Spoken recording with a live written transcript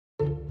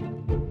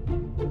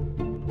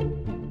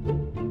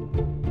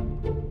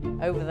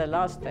over the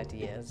last 30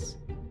 years?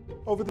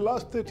 Over the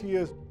last 30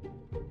 years.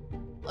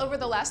 Over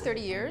the last 30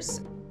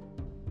 years.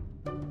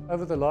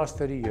 Over the last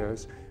 30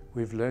 years,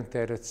 we've learned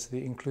that it's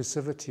the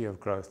inclusivity of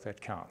growth that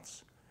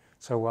counts.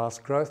 So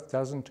whilst growth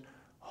doesn't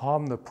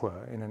harm the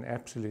poor in an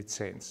absolute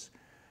sense,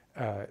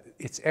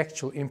 its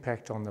actual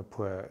impact on the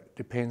poor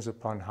depends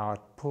upon how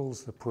it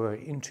pulls the poor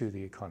into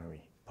the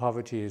economy.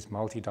 Poverty is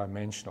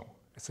multidimensional.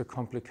 It's a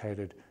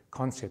complicated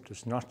concept.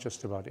 It's not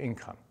just about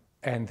income.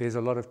 And there's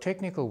a lot of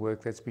technical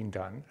work that's been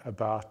done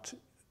about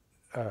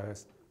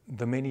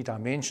the many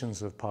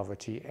dimensions of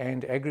poverty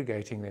and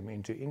aggregating them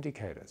into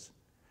indicators.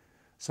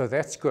 So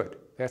that's good.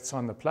 That's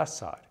on the plus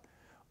side.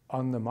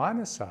 On the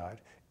minus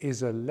side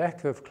is a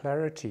lack of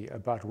clarity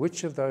about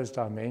which of those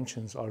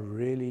dimensions are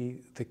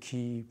really the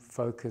key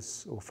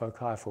focus or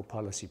foci for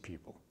policy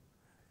people.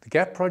 The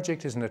GAPP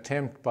project is an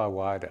attempt by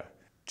WIDER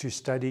to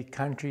study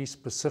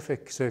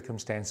country-specific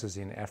circumstances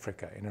in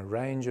Africa, in a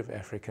range of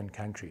African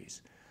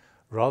countries,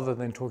 rather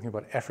than talking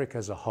about Africa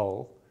as a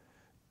whole,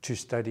 to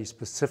study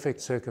specific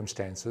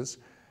circumstances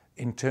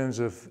in terms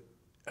of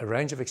a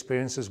range of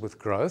experiences with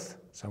growth.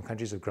 Some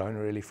countries have grown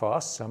really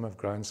fast, some have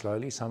grown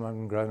slowly, some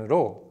haven't grown at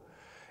all.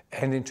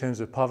 And in terms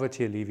of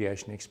poverty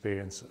alleviation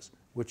experiences,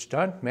 which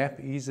don't map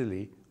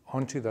easily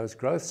onto those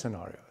growth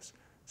scenarios.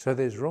 So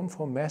there's room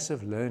for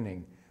massive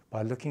learning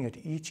by looking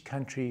at each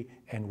country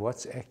and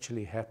what's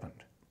actually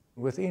happened.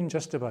 Within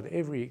just about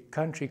every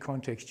country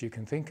context you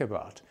can think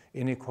about,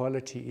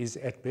 inequality is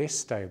at best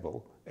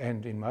stable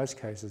and in most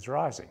cases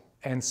rising.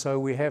 And so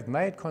we have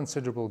made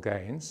considerable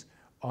gains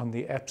on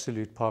the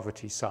absolute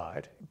poverty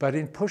side, but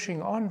in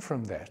pushing on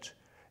from that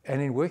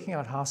and in working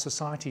out how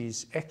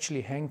societies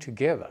actually hang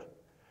together,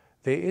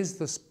 there is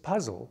this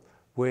puzzle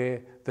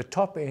where the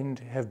top end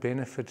have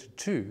benefited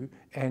too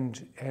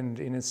and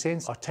in a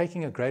sense are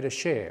taking a greater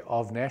share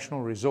of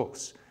national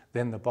resource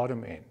than the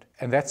bottom end.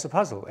 And that's a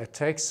puzzle. It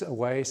takes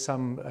away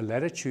some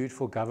latitude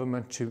for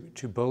government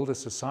to build a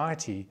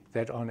society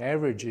that on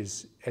average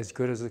is as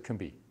good as it can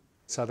be.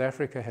 South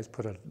Africa has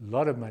put a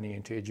lot of money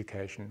into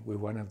education. We're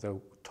one of the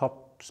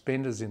top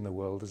spenders in the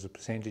world as a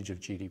percentage of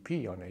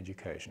GDP on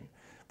education.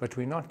 But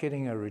we're not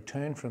getting a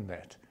return from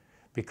that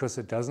because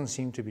it doesn't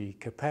seem to be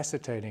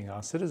capacitating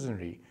our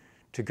citizenry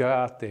to go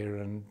out there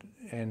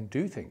and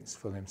do things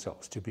for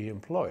themselves, to be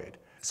employed.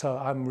 So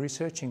I'm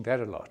researching that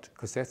a lot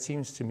because that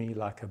seems to me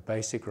like a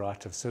basic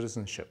right of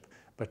citizenship,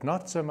 but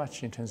not so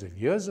much in terms of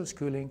years of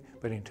schooling,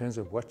 but in terms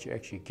of what you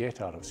actually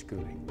get out of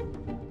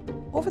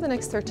schooling. Over the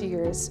next 30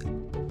 years.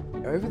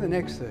 Over the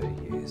next 30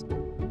 years.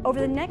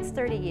 Over the next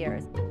 30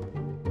 years.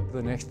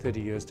 The next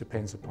 30 years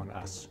depends upon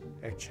us,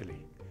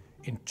 actually,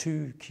 in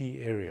two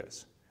key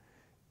areas.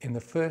 In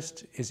the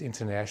first is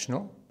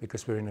international,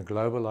 because we're in a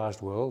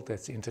globalized world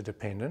that's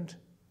interdependent,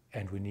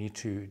 and we need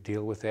to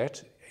deal with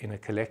that in a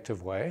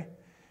collective way.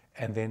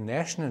 And then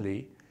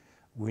nationally,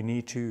 we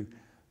need to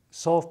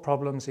solve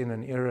problems in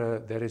an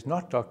era that is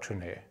not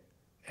doctrinaire,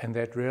 and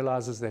that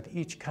realizes that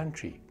each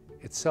country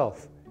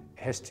itself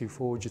has to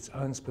forge its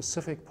own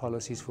specific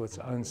policies for its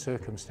own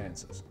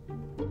circumstances.